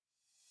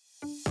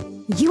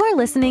You are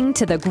listening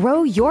to the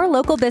Grow Your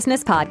Local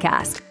Business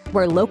podcast,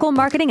 where local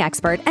marketing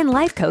expert and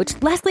life coach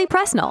Leslie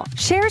Presnell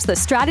shares the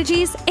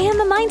strategies and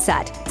the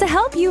mindset to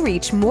help you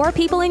reach more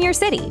people in your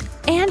city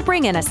and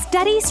bring in a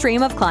steady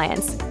stream of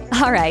clients.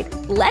 All right,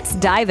 let's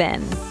dive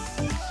in.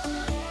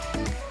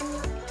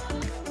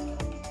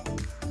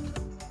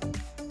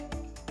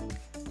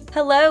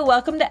 Hello,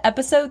 welcome to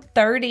episode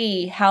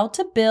 30, How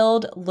to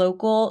Build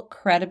Local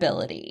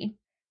Credibility.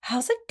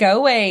 How's it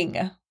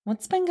going?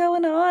 What's been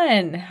going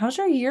on? How's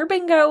your year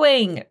been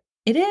going?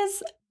 It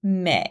is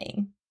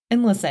May.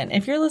 And listen,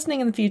 if you're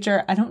listening in the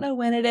future, I don't know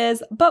when it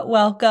is, but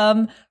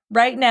welcome.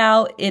 Right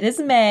now, it is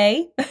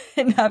May.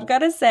 And I've got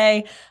to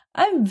say,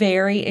 I'm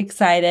very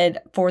excited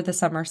for the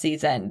summer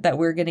season that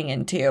we're getting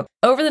into.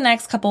 Over the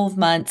next couple of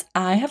months,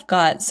 I have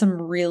got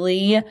some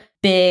really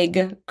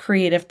big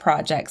creative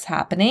projects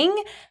happening.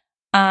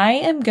 I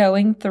am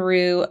going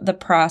through the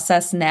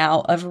process now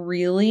of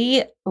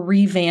really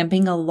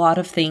revamping a lot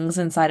of things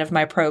inside of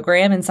my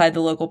program, inside the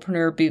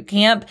Localpreneur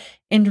Bootcamp,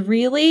 and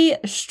really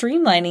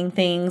streamlining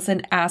things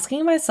and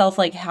asking myself,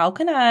 how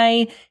can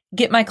I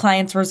get my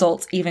clients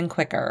results even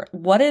quicker?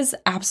 What is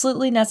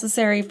absolutely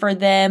necessary for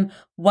them?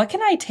 What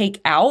can I take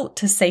out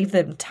to save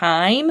them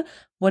time?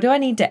 What do I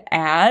need to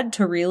add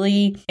to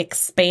really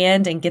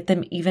expand and get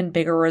them even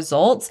bigger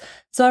results?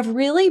 So I've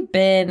really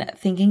been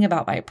thinking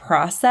about my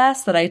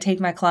process that I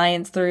take my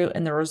clients through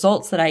and the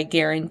results that I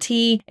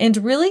guarantee, and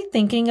really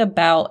thinking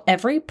about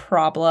every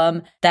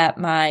problem that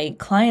my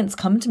clients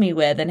come to me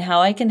with and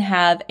how I can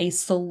have a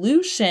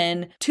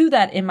solution to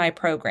that in my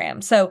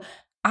program. So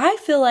I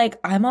feel like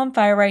I'm on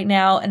fire right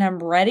now and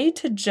I'm ready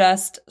to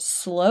just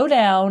slow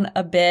down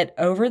a bit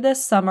over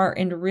this summer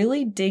and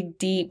really dig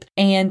deep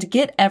and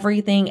get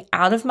everything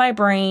out of my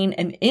brain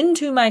and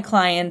into my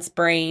clients'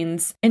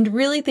 brains, and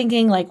really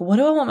thinking what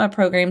do I want my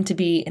program to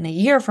be in a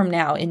year from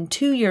now, in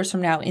 2 years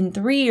from now, in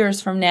 3 years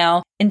from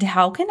now, and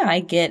how can I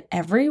get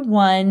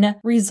everyone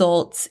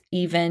results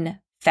even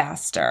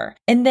faster?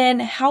 And then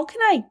how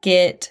can I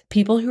get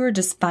people who are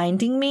just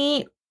finding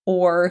me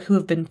or who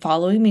have been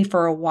following me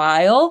for a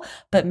while,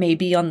 but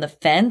maybe on the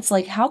fence,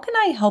 how can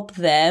I help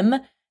them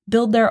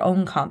build their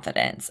own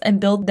confidence and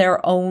build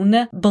their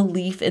own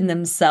belief in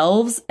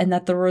themselves and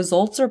that the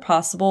results are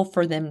possible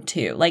for them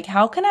too?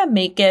 How can I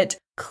make it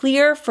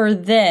clear for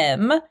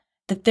them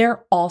that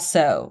they're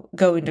also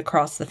going to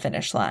cross the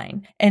finish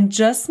line? And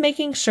just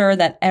making sure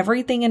that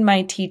everything in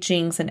my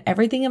teachings and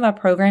everything in my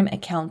program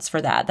accounts for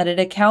that it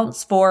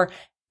accounts for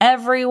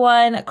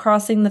everyone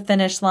crossing the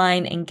finish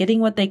line and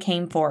getting what they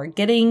came for,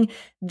 getting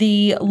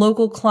the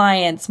local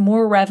clients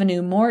more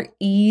revenue, more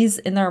ease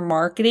in their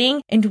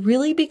marketing, and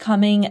really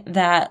becoming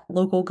that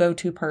local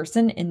go-to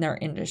person in their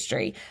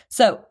industry.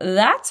 So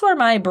that's where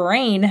my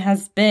brain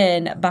has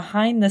been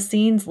behind the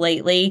scenes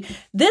lately.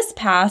 This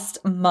past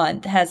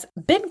month has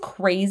been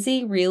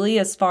crazy, really,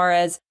 as far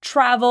as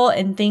travel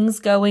and things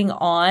going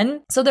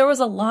on. So there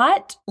was a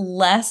lot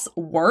less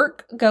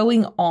work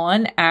going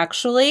on,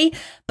 actually,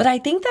 but I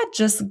think that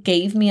just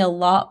gave me a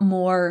lot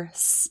more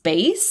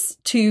space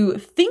to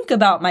think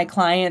about my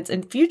clients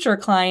and future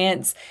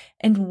clients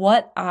and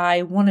what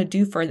I want to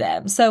do for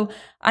them. So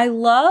I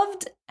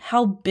loved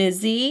how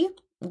busy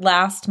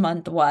last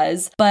month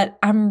was, but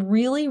I'm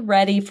really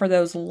ready for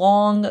those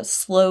long,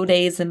 slow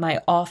days in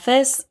my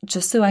office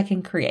just so I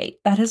can create.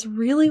 That is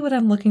really what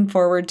I'm looking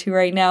forward to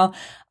right now.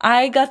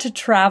 I got to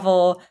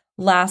travel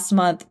last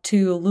month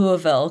to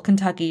Louisville,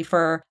 Kentucky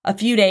for a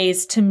few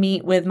days to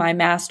meet with my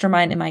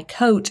mastermind and my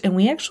coach. And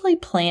we actually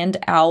planned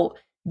out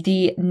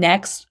the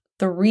next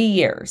 3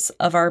 years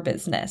of our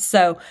business.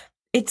 So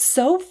it's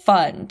so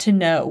fun to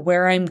know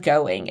where I'm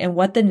going and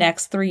what the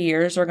next 3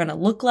 years are going to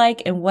look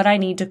like and what I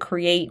need to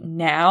create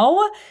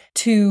now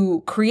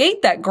to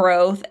create that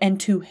growth and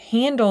to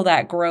handle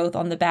that growth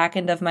on the back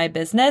end of my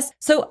business.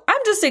 So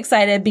I'm just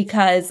excited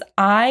because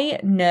I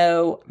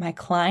know my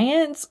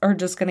clients are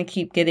just going to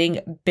keep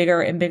getting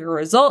bigger and bigger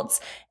results.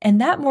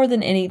 And that more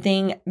than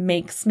anything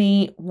makes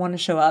me want to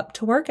show up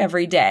to work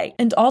every day.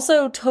 And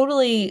also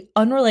totally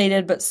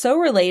unrelated, but so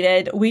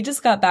related, we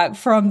just got back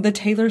from the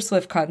Taylor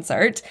Swift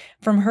concert,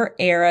 from her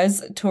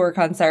Eras tour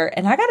concert.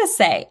 And I gotta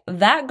say,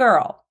 that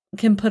girl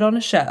can put on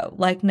a show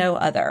like no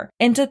other.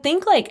 And to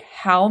think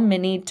how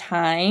many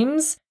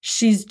times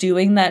she's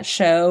doing that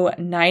show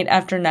night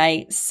after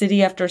night,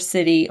 city after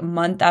city,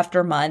 month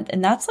after month.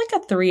 And that's a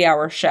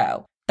 3-hour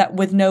show that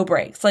with no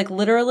breaks.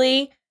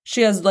 Literally,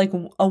 she has a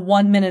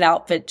 1-minute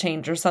outfit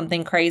change or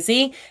something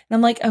crazy.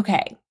 And I'm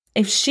okay,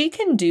 if she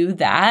can do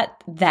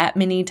that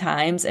many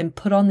times and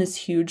put on this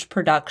huge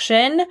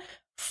production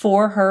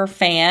for her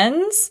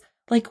fans,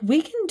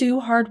 we can do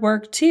hard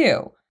work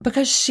too,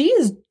 because she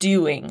is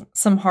doing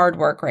some hard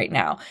work right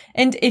now.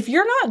 And if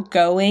you're not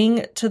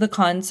going to the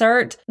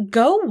concert,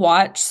 go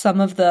watch some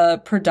of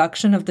the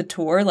production of the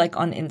tour,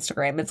 on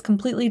Instagram. It's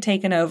completely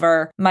taken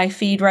over my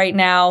feed right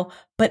now,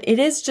 but it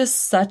is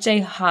just such a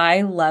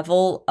high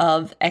level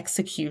of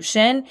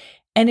execution.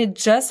 And it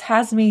just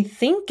has me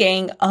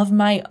thinking of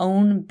my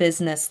own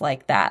business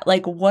like that.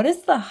 What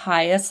is the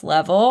highest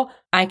level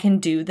I can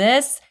do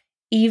this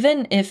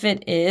even if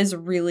it is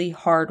really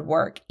hard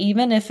work,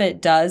 even if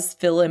it does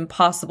feel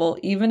impossible,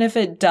 even if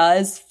it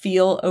does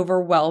feel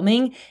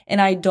overwhelming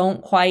and I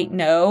don't quite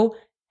know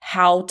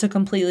how to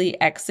completely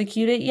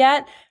execute it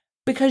yet,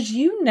 because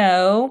you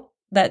know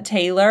that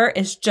Taylor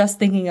is just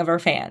thinking of her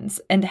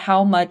fans and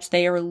how much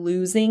they are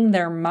losing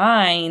their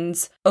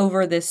minds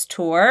over this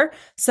tour.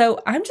 So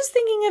I'm just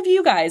thinking of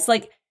you guys,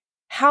 like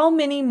how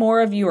many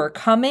more of you are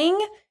coming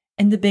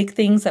and the big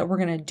things that we're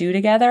going to do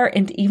together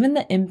and even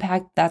the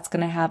impact that's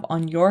going to have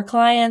on your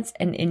clients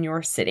and in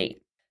your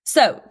city.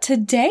 So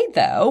today,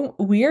 though,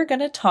 we are going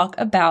to talk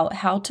about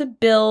how to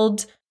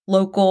build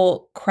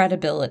local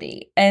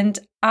credibility. And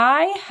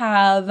I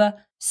have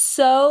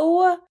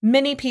so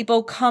many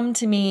people come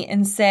to me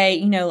and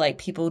say, like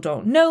people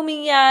don't know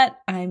me yet.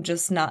 I'm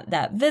just not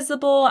that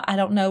visible. I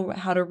don't know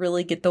how to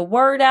really get the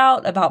word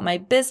out about my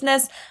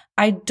business.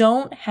 I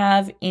don't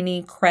have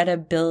any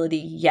credibility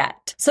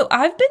yet. So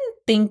I've been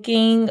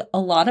thinking a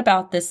lot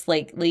about this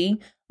lately.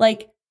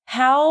 Like,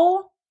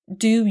 how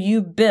do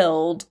you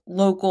build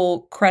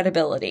local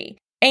credibility?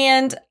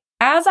 And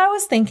as I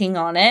was thinking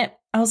on it,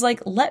 I was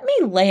like, let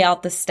me lay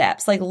out the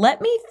steps. Like,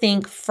 let me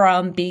think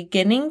from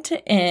beginning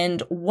to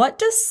end. What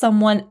does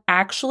someone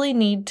actually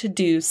need to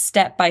do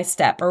step by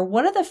step? Or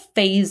what are the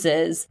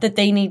phases that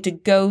they need to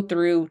go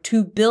through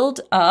to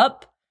build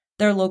up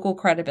their local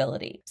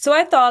credibility? So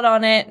I thought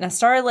on it and I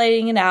started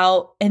laying it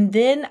out. And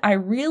then I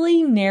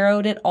really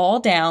narrowed it all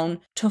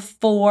down to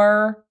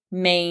 4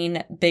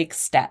 main big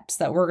steps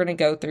that we're going to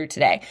go through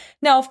today.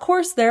 Now, of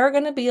course, there are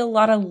going to be a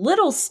lot of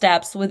little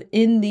steps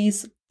within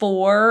these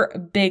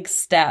 4 big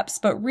steps,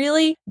 but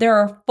really there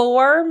are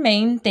 4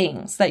 main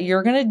things that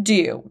you're going to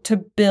do to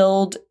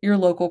build your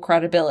local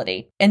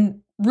credibility.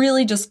 And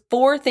really just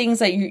 4 things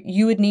that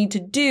you would need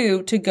to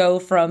do to go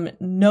from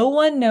no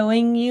one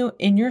knowing you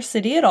in your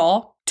city at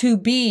all to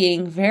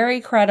being very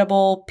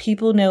credible,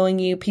 people knowing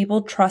you,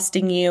 people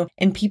trusting you,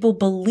 and people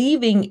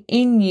believing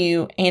in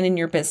you and in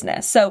your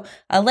business. So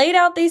I laid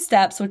out these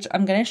steps, which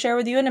I'm going to share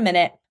with you in a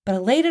minute, but I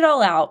laid it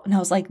all out and I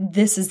was like,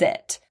 this is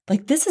it.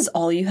 Like, this is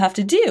all you have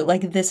to do.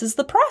 Like, this is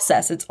the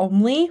process. It's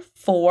only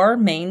 4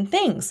 main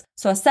things.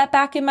 So I sat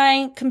back in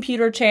my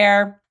computer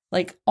chair,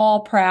 like all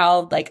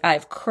proud, like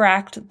I've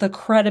cracked the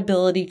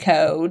credibility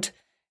code.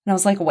 And I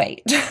was like,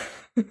 wait,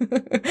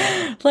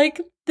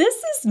 like, this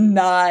is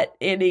not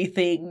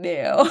anything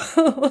new.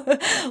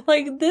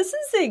 Like, this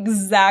is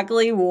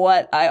exactly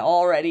what I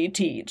already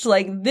teach.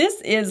 Like, this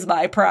is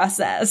my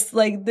process.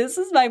 Like, this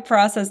is my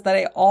process that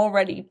I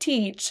already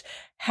teach,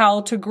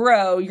 how to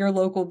grow your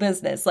local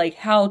business, like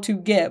how to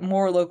get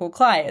more local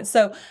clients.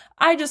 So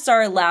I just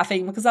started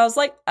laughing because I was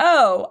like,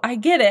 oh, I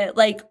get it.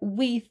 Like,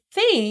 we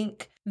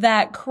think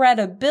that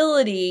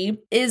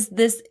credibility is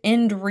this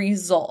end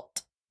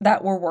result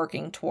that we're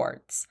working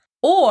towards.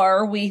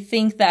 Or we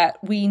think that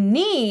we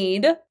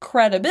need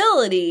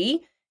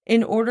credibility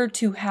in order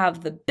to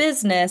have the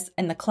business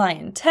and the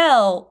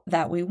clientele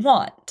that we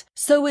want.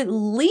 So it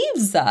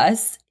leaves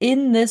us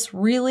in this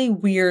really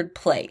weird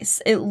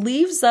place. It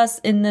leaves us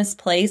in this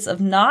place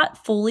of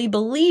not fully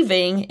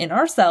believing in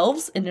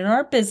ourselves and in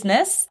our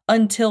business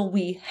until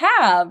we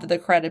have the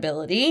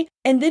credibility.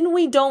 And then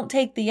we don't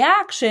take the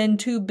action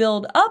to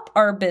build up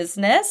our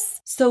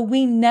business. So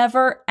we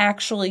never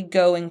actually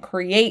go and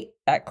create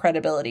that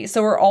credibility.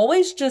 So we're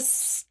always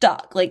just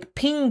stuck, like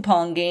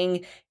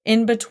ping-ponging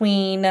in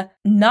between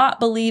not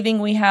believing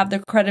we have the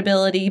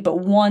credibility, but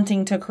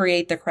wanting to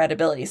create the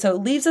credibility. So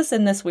it leaves us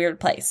in this weird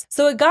place.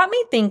 So it got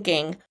me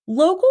thinking,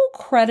 local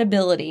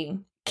credibility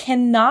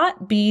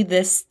cannot be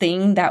this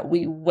thing that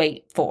we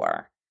wait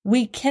for.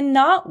 We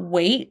cannot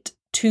wait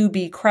to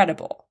be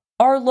credible.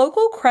 Our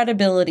local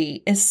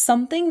credibility is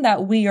something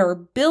that we are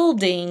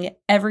building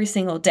every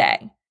single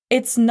day.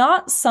 It's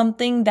not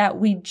something that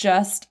we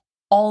just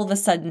all of a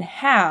sudden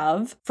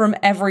have from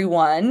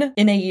everyone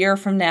in a year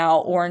from now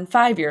or in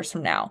 5 years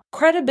from now.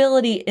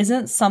 Credibility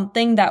isn't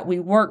something that we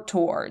work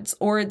towards,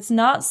 or it's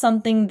not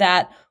something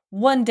that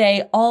one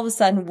day all of a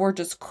sudden we're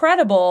just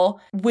credible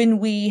when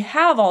we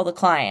have all the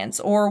clients,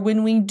 or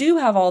when we do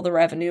have all the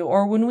revenue,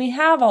 or when we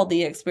have all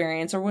the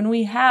experience, or when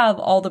we have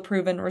all the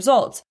proven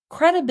results.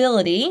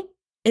 Credibility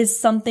is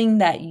something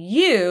that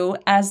you,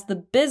 as the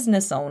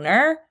business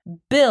owner,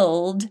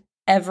 build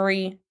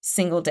every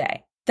single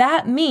day.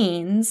 That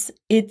means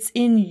it's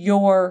in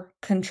your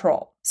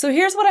control. So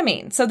here's what I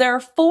mean. So there are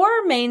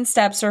 4 main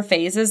steps or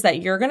phases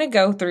that you're going to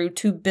go through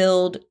to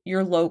build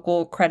your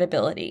local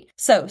credibility.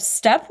 So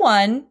step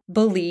 1,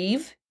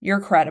 believe you're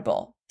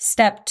credible.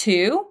 Step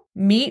 2,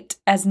 meet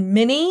as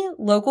many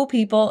local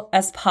people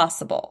as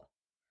possible.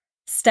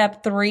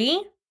 Step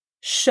 3,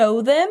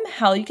 show them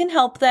how you can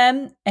help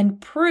them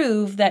and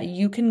prove that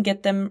you can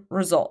get them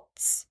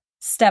results.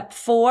 Step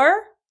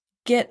 4,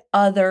 get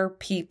other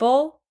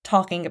people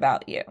talking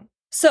about you.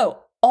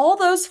 So all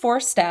those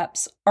 4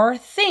 steps are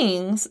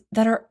things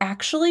that are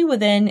actually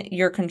within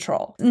your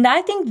control. And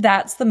I think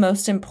that's the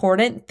most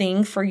important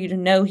thing for you to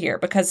know here,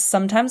 because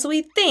sometimes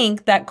we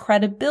think that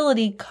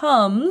credibility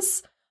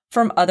comes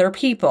from other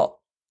people.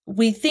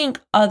 We think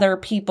other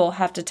people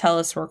have to tell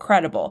us we're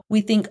credible.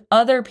 We think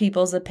other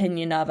people's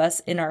opinion of us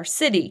in our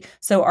city.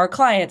 So our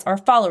clients, our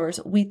followers,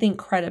 we think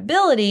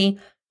credibility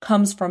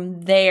comes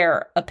from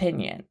their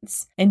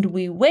opinions. And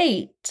we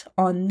wait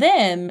on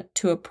them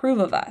to approve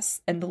of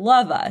us and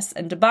love us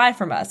and to buy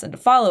from us and to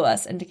follow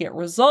us and to get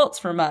results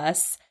from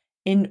us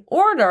in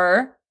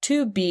order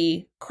to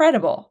be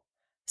credible.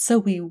 So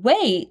we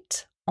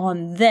wait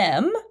on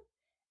them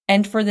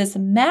and for this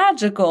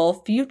magical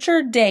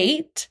future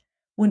date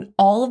when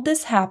all of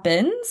this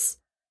happens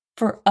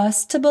for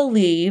us to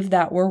believe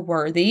that we're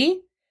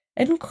worthy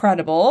and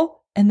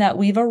credible and that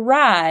we've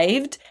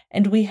arrived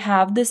and we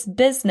have this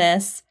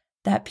business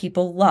that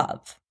people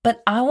love.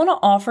 But I want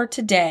to offer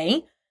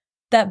today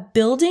that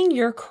building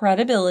your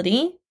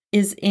credibility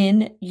is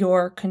in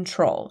your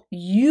control.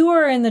 You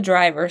are in the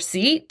driver's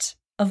seat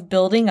of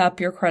building up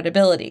your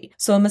credibility.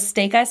 So a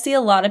mistake I see a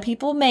lot of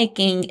people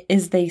making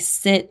is they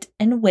sit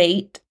and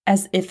wait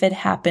as if it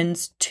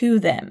happens to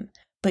them.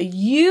 But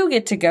you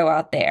get to go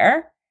out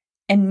there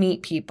and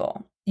meet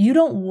people. You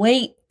don't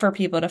wait for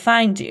people to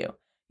find you.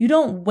 You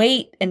don't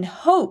wait and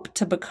hope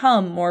to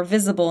become more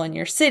visible in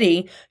your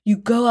city. You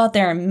go out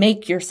there and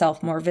make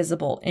yourself more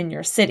visible in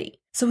your city.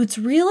 So it's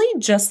really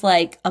just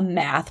like a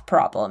math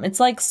problem. It's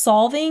like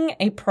solving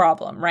a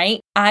problem,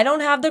 right? I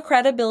don't have the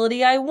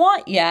credibility I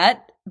want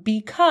yet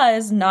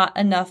because not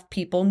enough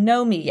people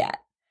know me yet.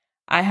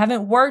 I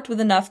haven't worked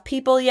with enough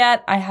people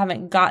yet. I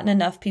haven't gotten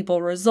enough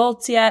people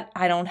results yet.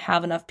 I don't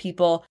have enough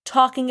people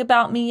talking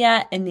about me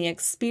yet and the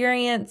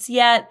experience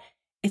yet.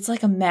 It's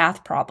like a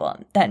math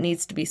problem that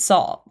needs to be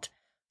solved.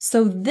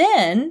 So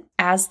then,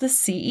 as the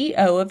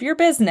CEO of your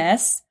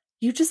business,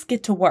 you just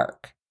get to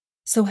work.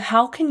 So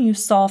how can you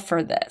solve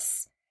for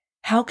this?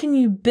 How can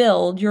you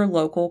build your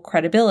local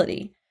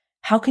credibility?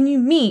 How can you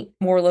meet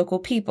more local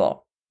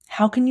people?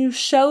 How can you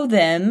show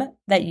them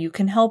that you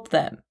can help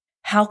them?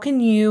 How can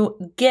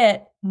you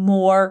get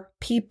more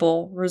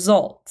people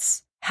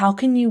results? How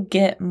can you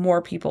get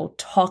more people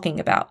talking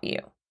about you?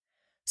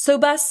 So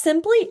by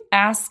simply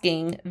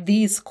asking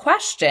these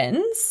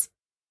questions,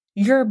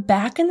 you're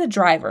back in the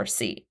driver's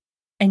seat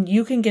and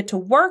you can get to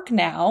work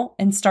now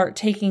and start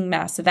taking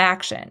massive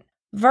action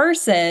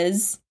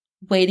versus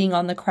waiting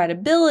on the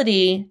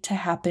credibility to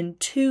happen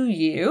to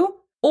you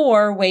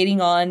or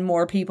waiting on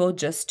more people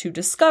just to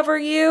discover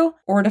you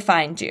or to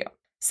find you.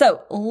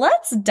 So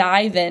let's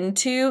dive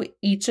into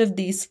each of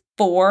these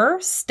 4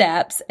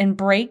 steps and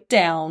break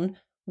down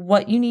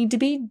what you need to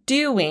be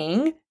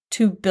doing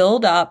to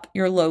build up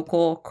your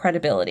local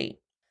credibility.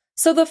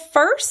 So the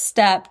first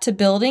step to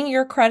building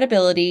your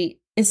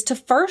credibility is to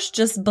first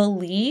just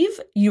believe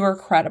you are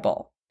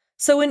credible.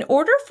 So in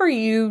order for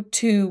you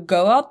to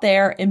go out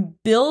there and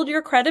build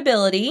your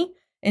credibility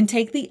and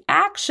take the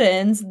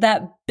actions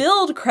that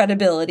build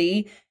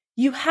credibility,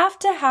 you have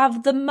to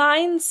have the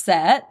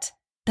mindset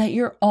that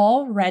you're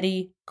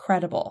already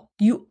credible.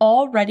 You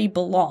already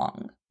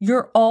belong.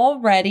 You're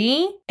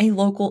already a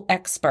local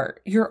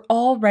expert. You're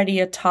already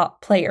a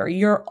top player.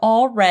 You're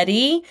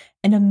already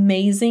an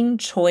amazing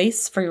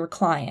choice for your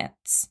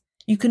clients.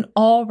 You can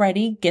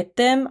already get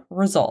them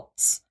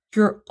results.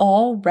 You're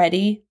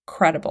already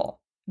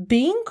credible.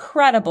 Being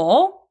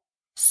credible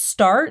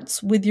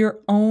starts with your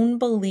own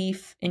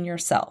belief in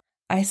yourself.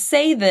 I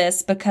say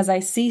this because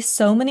I see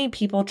so many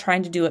people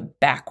trying to do it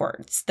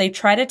backwards. They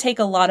try to take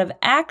a lot of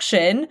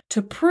action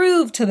to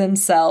prove to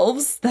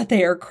themselves that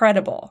they are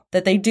credible,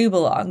 that they do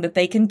belong, that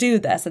they can do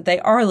this, that they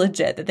are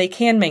legit, that they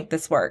can make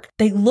this work.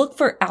 They look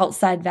for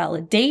outside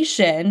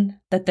validation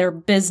that their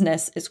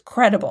business is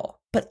credible.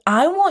 But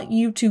I want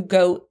you to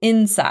go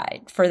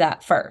inside for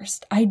that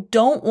first. I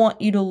don't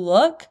want you to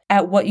look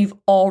at what you've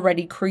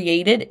already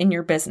created in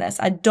your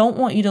business. I don't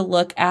want you to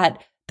look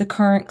at the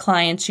current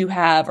clients you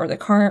have or the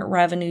current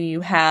revenue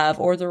you have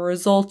or the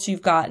results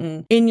you've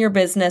gotten in your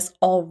business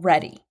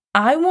already.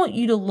 I want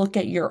you to look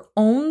at your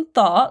own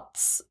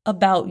thoughts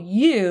about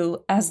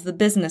you as the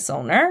business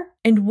owner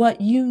and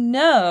what you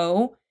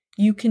know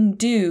you can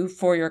do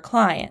for your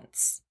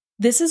clients.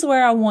 This is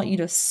where I want you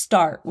to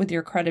start with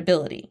your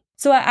credibility.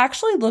 So I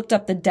actually looked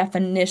up the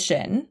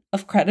definition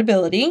of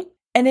credibility,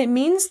 and it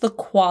means the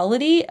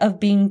quality of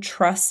being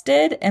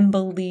trusted and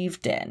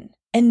believed in.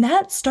 And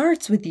that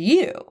starts with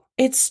you.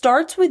 It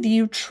starts with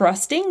you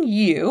trusting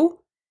you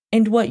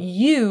and what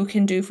you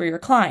can do for your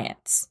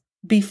clients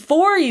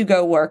before you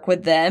go work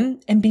with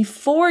them and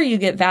before you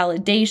get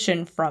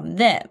validation from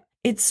them.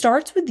 It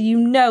starts with you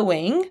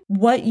knowing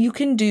what you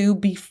can do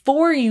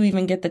before you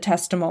even get the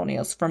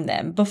testimonials from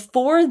them,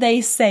 before they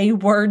say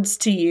words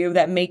to you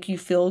that make you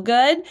feel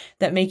good,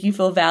 that make you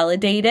feel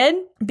validated,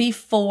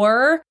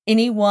 before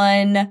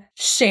anyone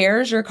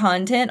shares your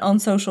content on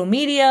social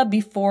media,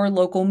 before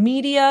local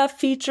media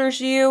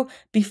features you,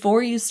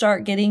 before you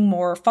start getting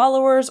more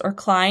followers or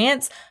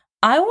clients.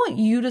 I want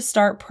you to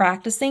start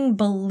practicing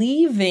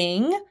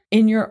believing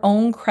in your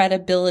own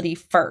credibility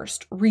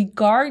first,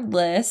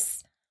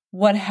 regardless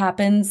what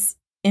happens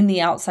in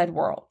the outside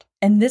world.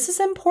 And this is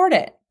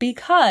important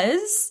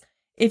because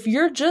if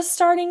you're just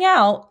starting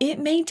out, it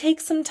may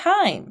take some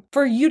time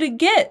for you to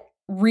get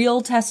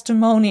real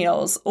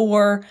testimonials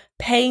or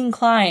paying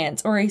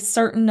clients or a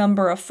certain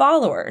number of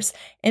followers.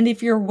 And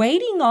if you're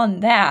waiting on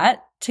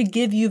that to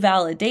give you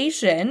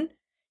validation,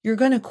 you're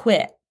going to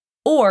quit,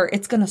 or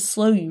it's going to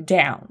slow you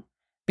down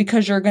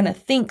because you're going to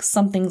think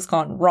something's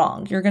gone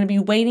wrong. You're going to be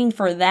waiting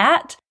for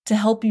that to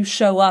help you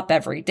show up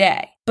every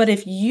day. But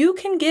if you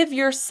can give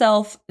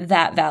yourself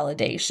that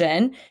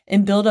validation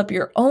and build up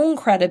your own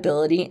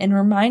credibility and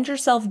remind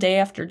yourself day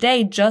after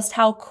day just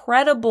how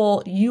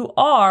credible you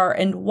are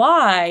and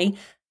why,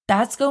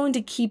 that's going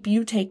to keep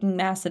you taking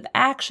massive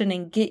action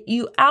and get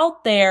you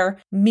out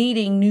there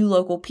meeting new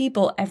local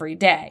people every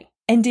day.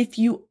 And if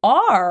you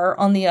are,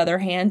 on the other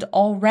hand,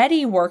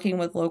 already working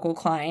with local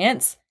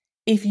clients,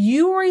 if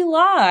you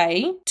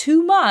rely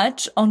too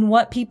much on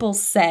what people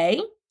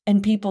say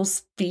and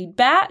people's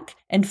feedback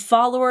and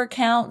follower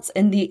counts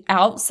and the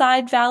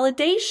outside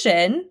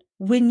validation,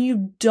 when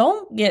you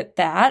don't get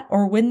that,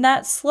 or when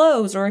that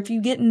slows, or if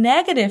you get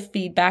negative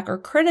feedback or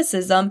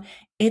criticism,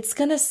 it's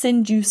going to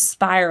send you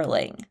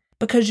spiraling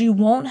because you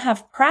won't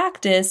have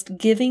practiced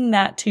giving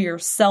that to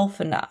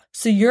yourself enough.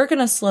 So you're going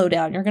to slow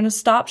down. You're going to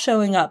stop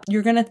showing up.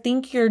 You're going to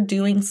think you're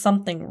doing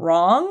something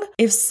wrong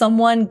if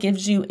someone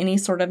gives you any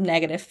sort of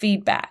negative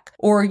feedback,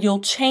 or you'll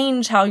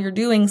change how you're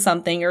doing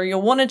something, or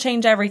you'll want to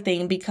change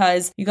everything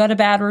because you got a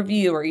bad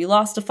review or you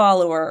lost a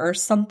follower or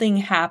something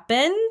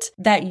happened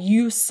that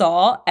you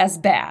saw as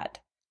bad.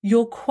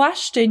 You'll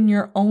question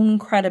your own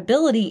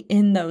credibility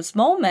in those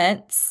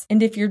moments.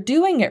 And if you're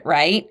doing it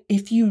right,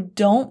 if you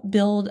don't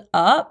build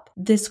up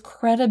this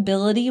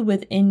credibility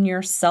within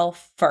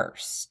yourself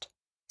first.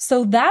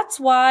 So that's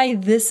why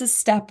this is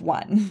step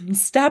one.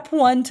 Step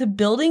one to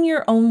building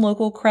your own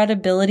local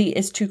credibility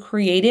is to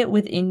create it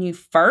within you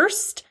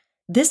first.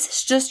 This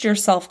is just your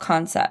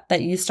self-concept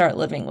that you start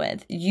living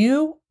with.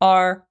 You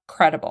are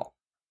credible.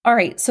 All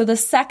right, so the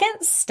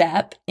second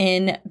step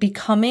in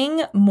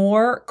becoming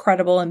more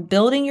credible and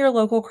building your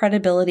local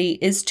credibility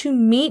is to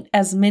meet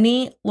as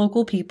many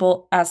local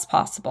people as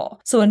possible.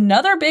 So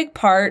another big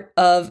part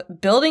of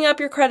building up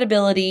your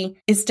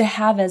credibility is to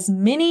have as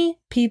many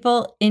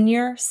people in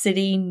your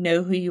city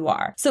know who you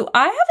are. So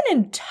I have an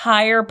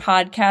entire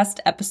podcast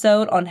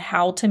episode on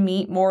how to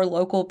meet more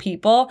local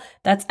people.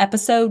 That's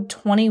episode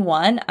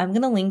 21. I'm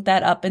going to link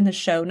that up in the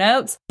show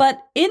notes.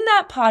 But in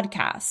that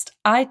podcast,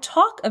 I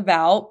talk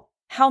about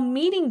how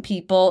meeting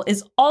people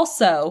is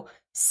also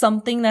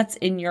something that's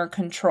in your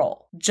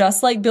control,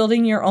 just like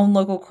building your own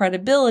local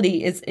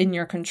credibility is in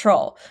your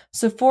control.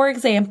 So for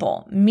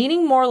example,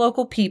 meeting more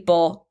local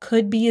people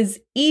could be as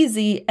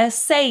easy as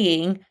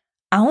saying,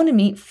 I want to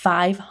meet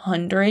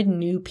 500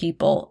 new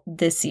people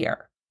this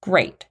year.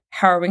 Great.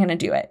 How are we going to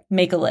do it?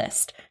 Make a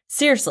list.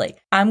 Seriously,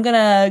 I'm going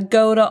to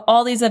go to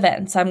all these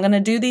events. I'm going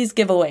to do these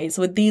giveaways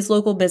with these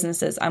local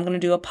businesses. I'm going to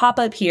do a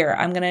pop-up here.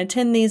 I'm going to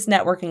attend these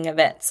networking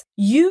events.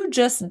 You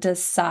just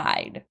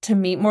decide to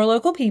meet more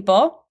local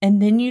people,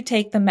 and then you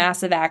take the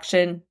massive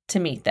action to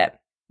meet them.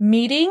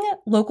 Meeting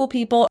local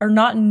people or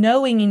not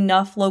knowing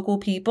enough local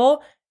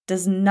people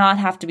does not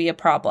have to be a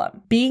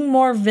problem. Being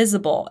more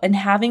visible and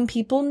having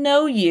people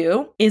know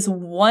you is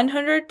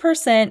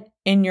 100%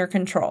 in your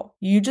control.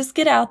 You just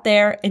get out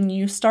there and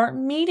you start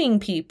meeting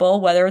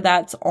people, whether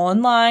that's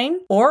online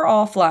or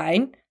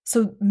offline.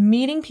 So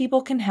meeting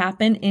people can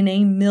happen in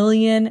a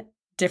million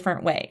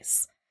different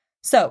ways.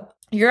 So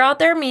you're out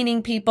there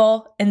meeting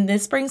people, and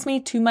this brings me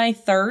to my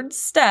third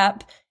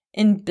step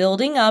in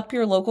building up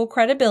your local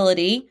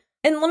credibility.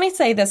 And let me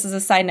say this as a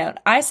side note.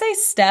 I say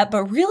step,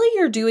 but really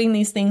you're doing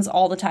these things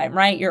all the time,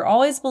 right? You're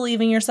always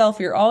believing yourself.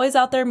 You're always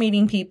out there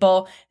meeting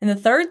people. And the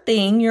third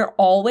thing you're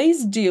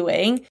always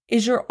doing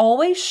is you're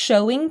always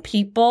showing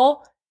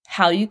people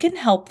how you can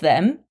help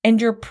them, and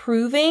you're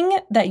proving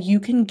that you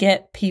can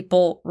get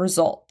people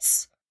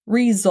results.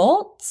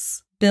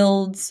 Results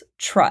builds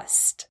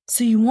trust.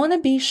 So you want to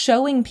be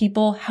showing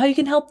people how you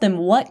can help them,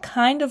 what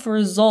kind of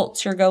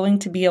results you're going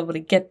to be able to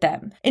get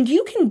them. And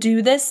you can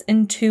do this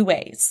in two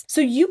ways. So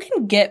you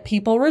can get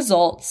people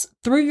results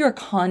through your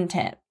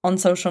content on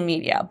social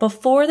media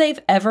before they've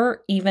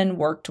ever even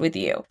worked with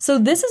you. So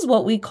this is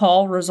what we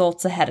call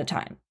results ahead of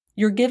time.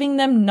 You're giving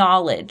them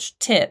knowledge,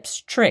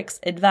 tips, tricks,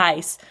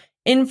 advice,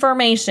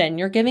 information.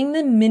 You're giving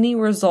them mini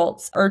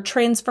results or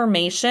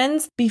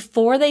transformations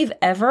before they've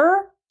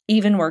ever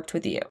even worked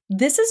with you.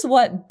 This is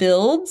what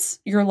builds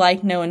your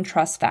like, know, and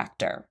trust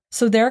factor.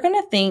 So they're going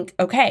to think,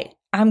 okay,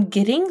 I'm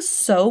getting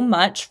so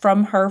much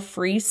from her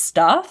free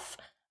stuff.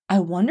 I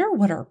wonder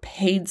what her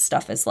paid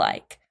stuff is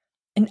like.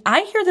 And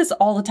I hear this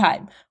all the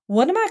time.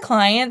 One of my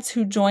clients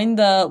who joined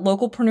the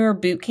Localpreneur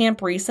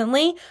Bootcamp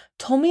recently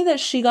told me that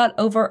she got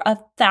over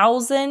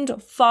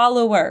 1,000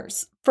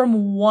 followers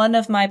from one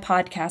of my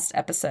podcast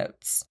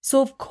episodes.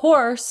 So of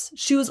course,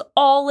 she was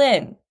all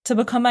in to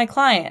become my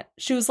client.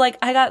 She was like,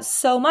 I got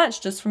so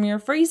much just from your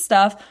free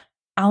stuff.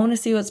 I want to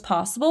see what's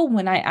possible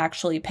when I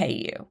actually pay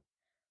you.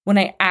 when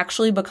I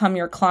actually become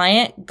your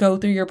client, go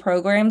through your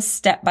program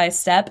step by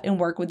step and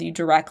work with you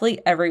directly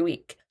every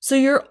week. So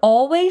you're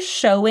always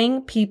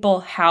showing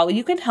people how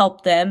you can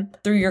help them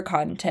through your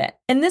content.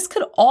 And this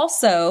could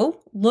also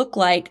look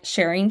like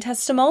sharing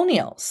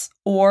testimonials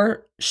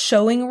or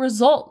showing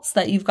results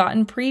that you've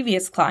gotten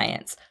previous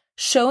clients,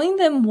 showing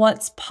them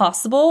what's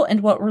possible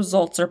and what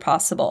results are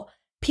possible.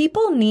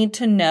 People need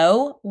to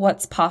know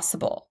what's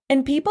possible.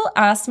 And people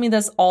ask me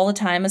this all the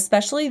time,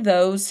 especially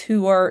those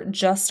who are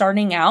just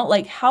starting out.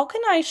 Like, how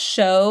can I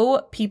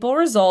show people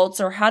results,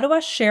 or how do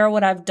I share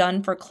what I've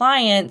done for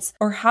clients,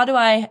 or how do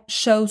I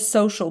show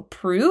social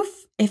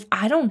proof if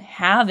I don't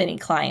have any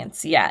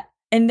clients yet?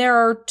 And there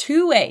are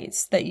two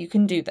ways that you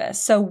can do this.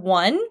 So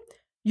one,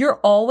 you're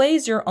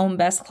always your own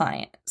best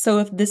client. So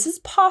if this is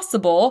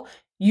possible,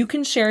 you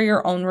can share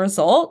your own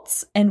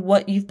results and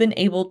what you've been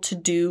able to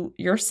do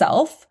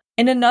yourself.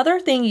 And another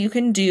thing you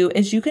can do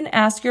is you can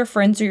ask your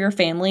friends or your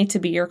family to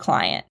be your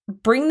client.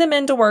 Bring them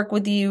in to work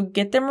with you,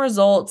 get them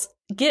results,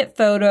 get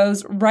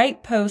photos,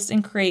 write posts,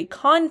 and create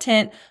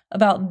content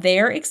about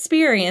their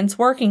experience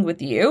working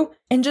with you.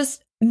 And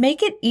just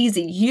make it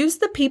easy. Use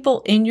the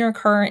people in your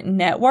current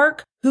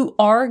network who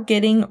are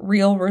getting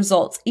real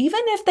results.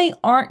 Even if they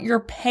aren't your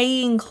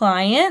paying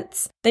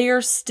clients, they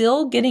are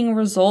still getting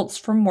results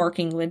from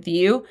working with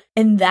you.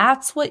 And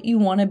that's what you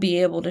want to be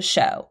able to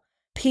show.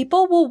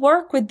 People will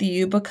work with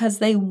you because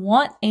they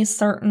want a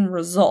certain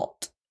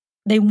result.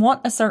 They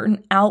want a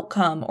certain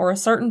outcome or a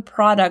certain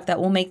product that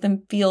will make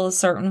them feel a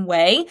certain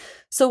way.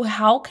 So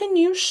how can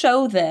you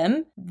show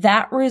them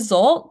that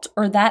result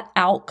or that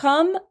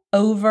outcome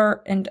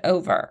over and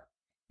over?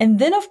 And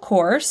then, of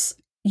course,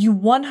 you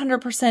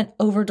 100%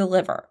 over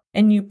deliver,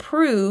 and you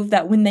prove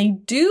that when they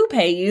do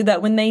pay you,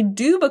 that when they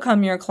do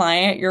become your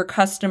client, your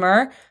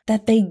customer,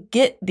 that they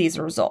get these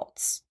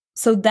results.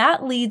 So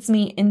that leads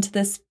me into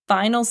this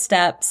final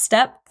step,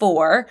 step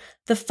 4.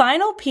 The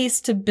final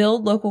piece to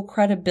build local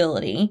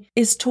credibility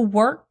is to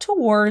work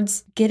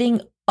towards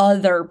getting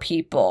other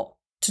people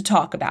to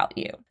talk about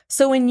you.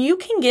 So when you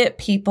can get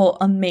people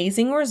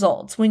amazing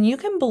results, when you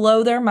can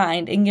blow their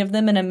mind and give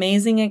them an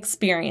amazing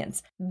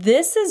experience,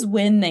 this is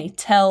when they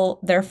tell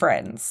their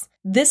friends.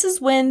 This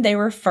is when they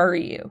refer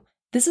you.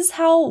 This is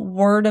how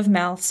word of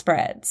mouth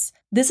spreads.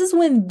 This is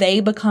when they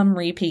become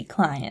repeat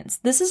clients.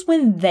 This is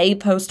when they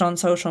post on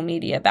social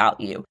media about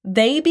you.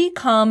 They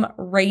become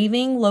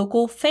raving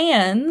local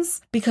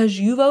fans because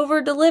you've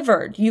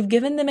over-delivered. You've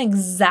given them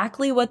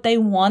exactly what they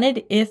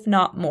wanted, if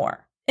not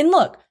more. And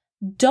look,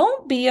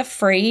 don't be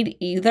afraid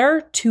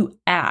either to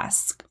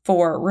ask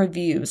for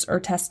reviews or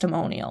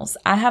testimonials.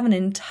 I have an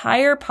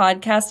entire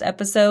podcast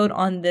episode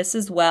on this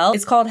as well.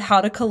 It's called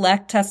How to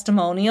Collect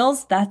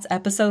Testimonials. That's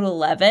episode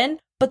 11.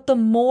 But the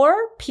more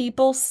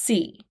people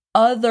see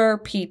other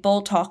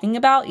people talking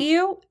about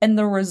you and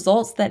the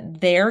results that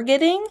they're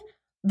getting,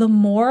 the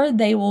more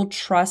they will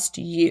trust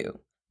you.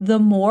 The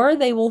more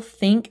they will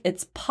think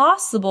it's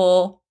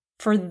possible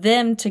for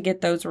them to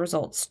get those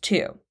results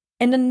too.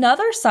 And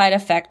another side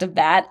effect of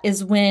that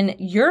is when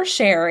you're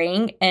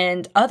sharing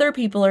and other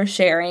people are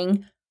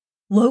sharing,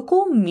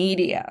 local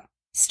media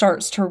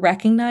starts to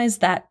recognize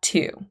that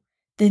too.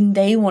 Then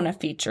they want to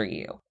feature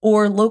you.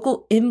 Or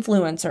local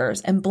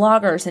influencers and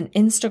bloggers and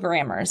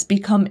Instagrammers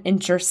become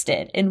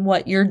interested in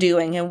what you're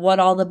doing and what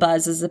all the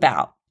buzz is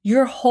about.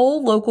 Your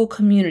whole local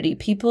community,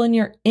 people in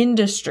your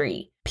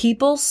industry,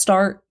 people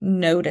start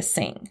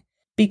noticing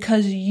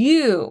because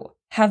you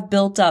have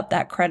built up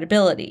that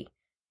credibility.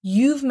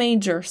 You've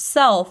made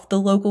yourself the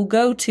local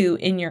go-to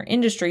in your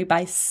industry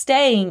by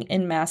staying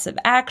in massive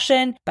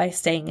action, by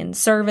staying in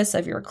service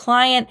of your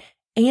client,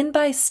 and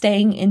by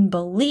staying in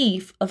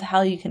belief of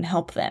how you can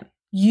help them.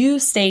 You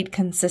stayed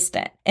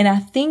consistent. And I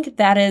think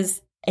that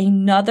is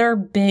another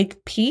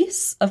big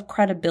piece of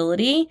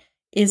credibility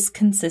is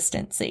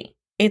consistency.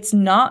 It's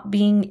not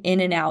being in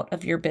and out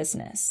of your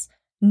business,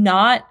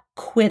 not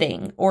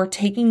quitting or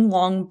taking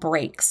long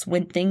breaks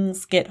when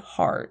things get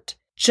hard,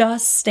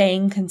 just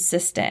staying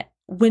consistent.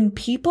 When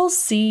people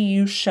see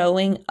you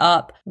showing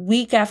up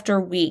week after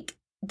week,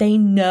 they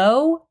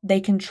know they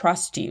can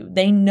trust you.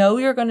 They know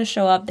you're going to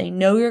show up. They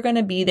know you're going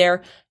to be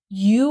there.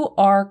 You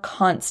are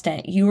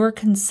constant. You are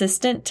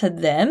consistent to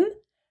them.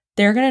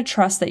 They're going to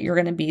trust that you're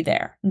going to be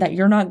there, that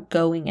you're not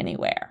going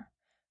anywhere.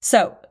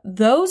 So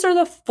those are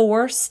the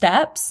 4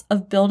 steps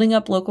of building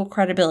up local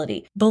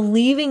credibility.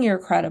 Believing you're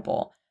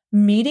credible,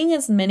 meeting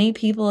as many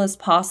people as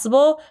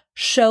possible,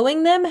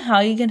 showing them how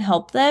you can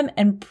help them,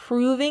 and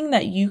proving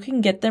that you can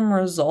get them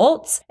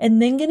results,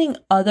 and then getting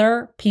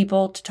other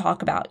people to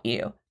talk about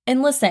you.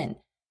 And listen,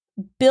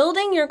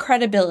 building your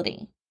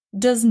credibility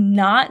does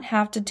not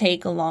have to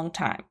take a long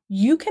time.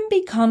 You can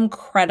become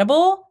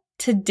credible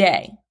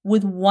today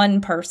with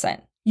one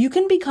person. You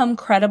can become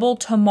credible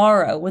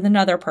tomorrow with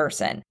another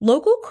person.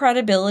 Local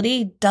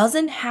credibility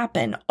doesn't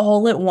happen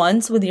all at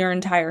once with your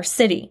entire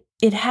city.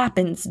 It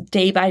happens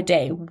day by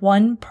day,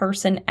 one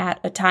person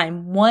at a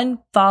time, one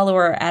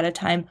follower at a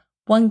time,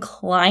 one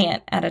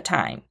client at a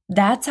time.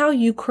 That's how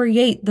you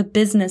create the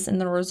business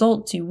and the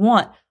results you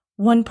want.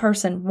 One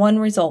person, one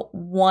result,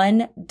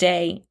 one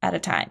day at a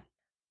time.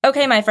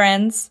 Okay, my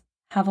friends,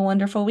 have a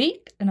wonderful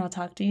week, and I'll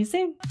talk to you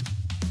soon.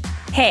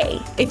 Hey,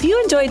 if you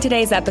enjoyed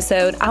today's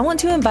episode, I want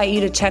to invite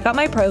you to check out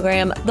my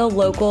program, the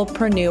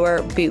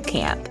Localpreneur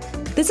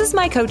Bootcamp. This is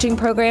my coaching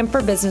program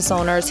for business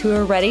owners who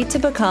are ready to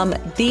become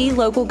the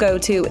local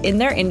go-to in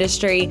their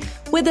industry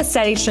with a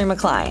steady stream of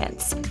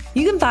clients.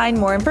 You can find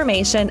more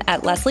information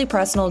at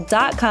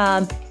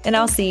lesliepresnell.com, and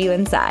I'll see you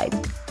inside.